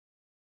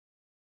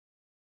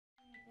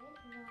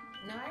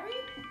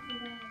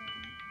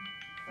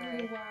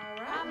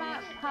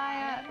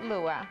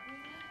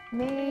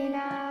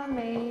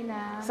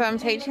So I'm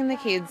teaching the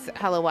kids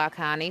Palawa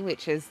Kani,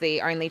 which is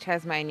the only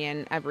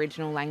Tasmanian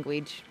Aboriginal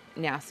language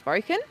now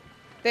spoken.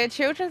 The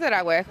children that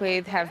I work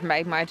with have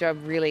made my job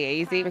really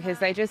easy because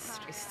they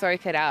just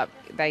soak it up.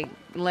 They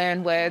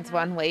learn words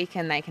one week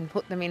and they can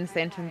put them in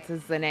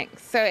sentences the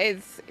next. So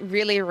it's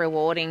really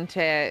rewarding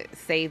to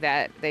see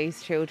that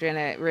these children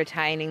are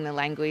retaining the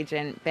language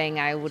and being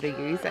able to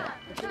use it.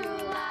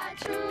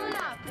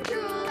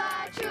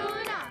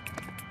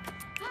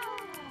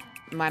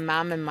 My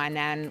mum and my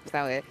nan,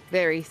 they were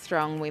very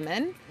strong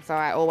women, so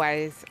I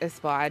always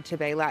aspired to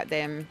be like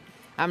them.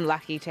 I'm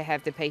lucky to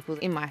have the people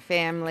in my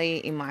family,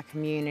 in my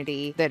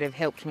community, that have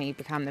helped me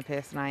become the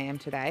person I am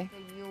today.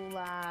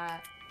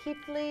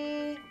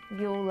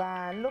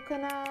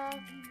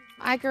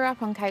 I grew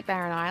up on Cape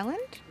Barren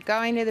Island,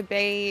 going to the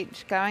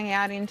beach, going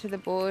out into the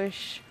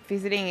bush,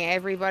 visiting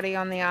everybody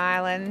on the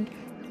island.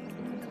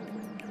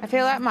 I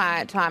feel like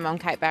my time on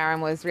Cape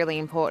Barren was really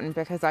important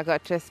because I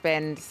got to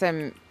spend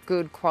some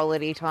good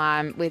quality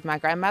time with my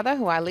grandmother,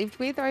 who I lived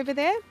with over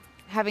there.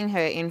 Having her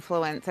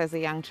influence as a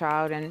young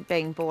child and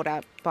being brought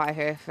up by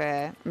her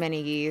for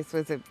many years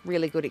was a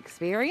really good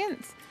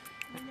experience.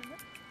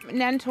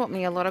 Nan taught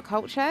me a lot of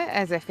culture.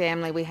 As a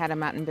family, we had a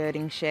mutton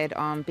birding shed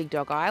on Big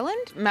Dog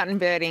Island. Mutton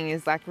birding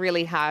is like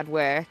really hard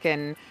work,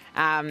 and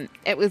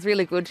it was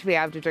really good to be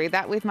able to do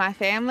that with my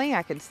family.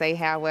 I could see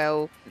how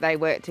well they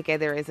worked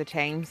together as a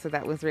team, so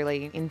that was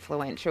really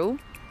influential.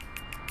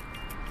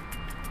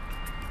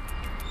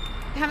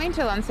 Coming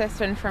to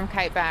Launceston from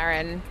Cape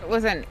Barren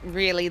wasn't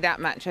really that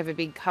much of a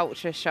big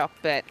culture shock,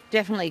 but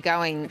definitely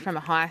going from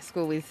a high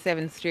school with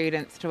 7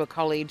 students to a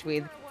college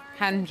with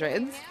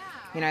hundreds,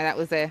 that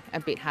was a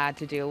bit hard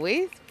to deal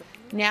with.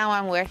 Now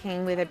I'm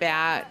working with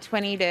about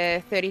 20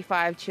 to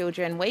 35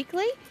 children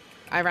weekly.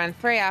 I run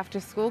 3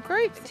 after-school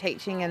groups,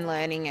 teaching and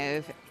learning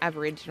of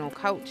Aboriginal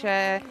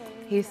culture,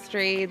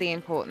 history, the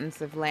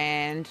importance of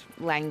land,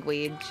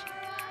 language.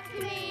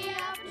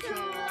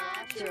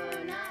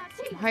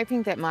 I'm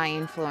hoping that my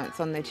influence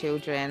on the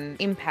children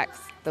impacts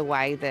the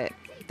way that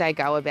they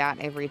go about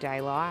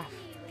everyday life,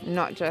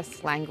 not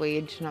just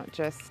language, not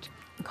just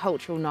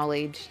cultural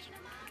knowledge.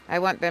 I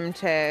want them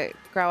to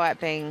grow up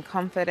being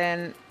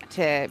confident,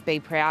 to be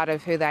proud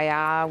of who they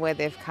are, where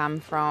they've come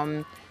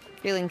from,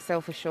 feeling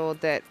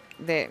self-assured that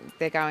they're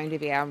going to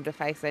be able to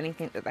face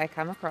anything that they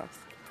come across.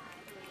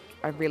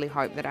 I really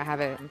hope that I have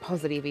a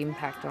positive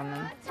impact on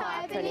them.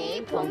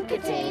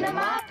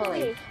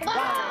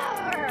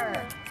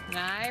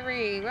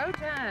 Nairi, well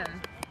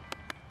done.